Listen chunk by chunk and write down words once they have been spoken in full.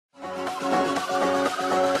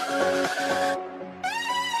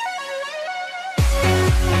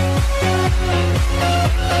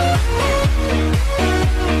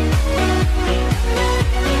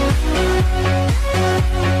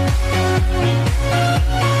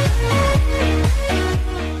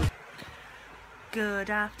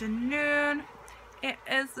afternoon. It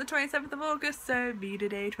is the 27th of August, so VEDA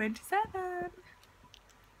Day 27.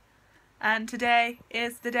 And today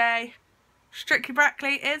is the day Strictly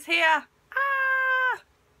Brackley is here. Ah!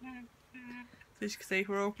 So as you can see,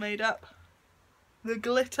 we're all made up. The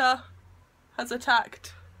glitter has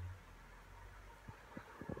attacked.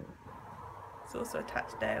 It's also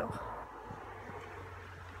attacked Dale.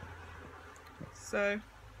 So,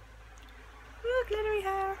 ooh, glittery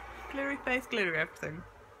hair, glittery face, glittery everything.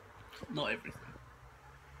 Not everything.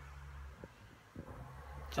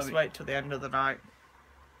 Just wait till the end of the night.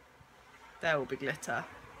 There will be glitter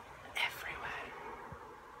everywhere.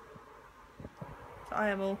 So I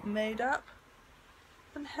am all made up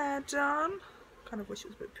and hair done. Kind of wish it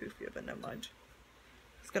was a bit poofier, but never mind.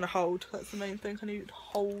 It's gonna hold. That's the main thing. I need it to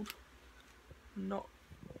hold, not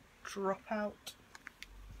drop out.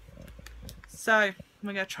 So I'm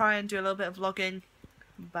gonna try and do a little bit of vlogging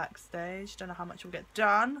backstage. Don't know how much will get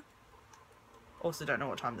done. Also don't know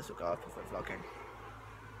what time this will go up if we're vlogging.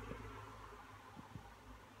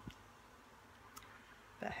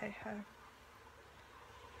 But hey ho.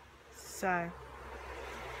 So,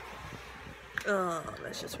 oh,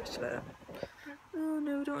 let's just switch that up. Oh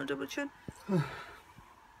no, don't want a double chin. I'm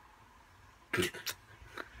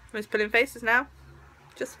just putting faces now,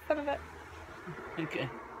 just for fun of it. Okay.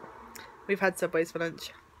 We've had Subways for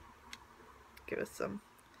lunch. Give us some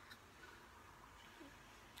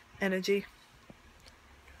energy.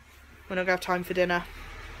 We're not gonna have time for dinner,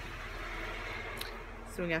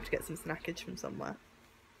 so we're gonna have to get some snackage from somewhere.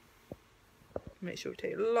 Make sure we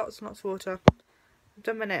take lots and lots of water. I've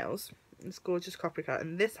done my nails. This gorgeous copycat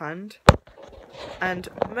in this hand, and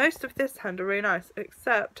most of this hand are really nice,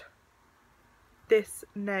 except this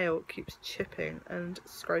nail keeps chipping and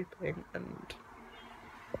scraping, and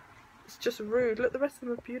it's just rude. Look, the rest of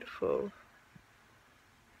them are beautiful.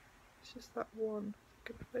 It's just that one.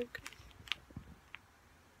 Gonna focus.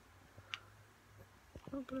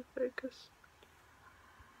 Not gonna focus.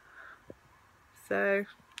 So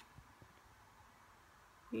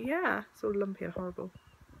yeah, it's all lumpy and horrible,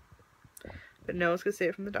 but no one's gonna see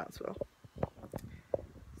it from the dance floor.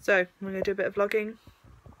 So I'm gonna do a bit of vlogging,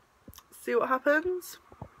 see what happens,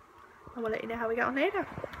 and we'll let you know how we get on later.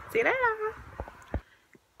 See you later.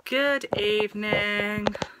 Good evening.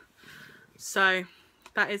 So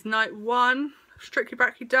that is night one of Strictly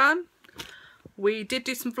Brackley done. We did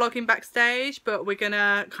do some vlogging backstage, but we're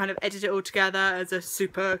gonna kind of edit it all together as a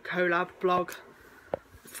super collab vlog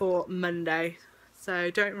for Monday.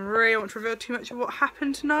 So don't really want to reveal too much of what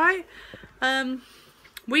happened tonight.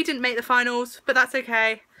 We didn't make the finals, but that's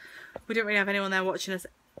okay. We didn't really have anyone there watching us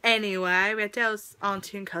anyway. We had Dale's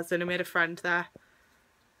auntie and cousin, and we had a friend there,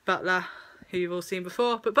 Butler, who you've all seen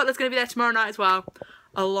before. But Butler's going to be there tomorrow night as well,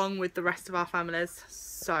 along with the rest of our families.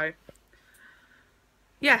 So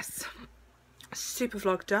yes, super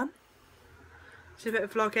vlog done. Just a bit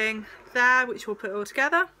of vlogging there, which we'll put all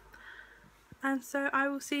together. And so I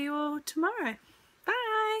will see you all tomorrow.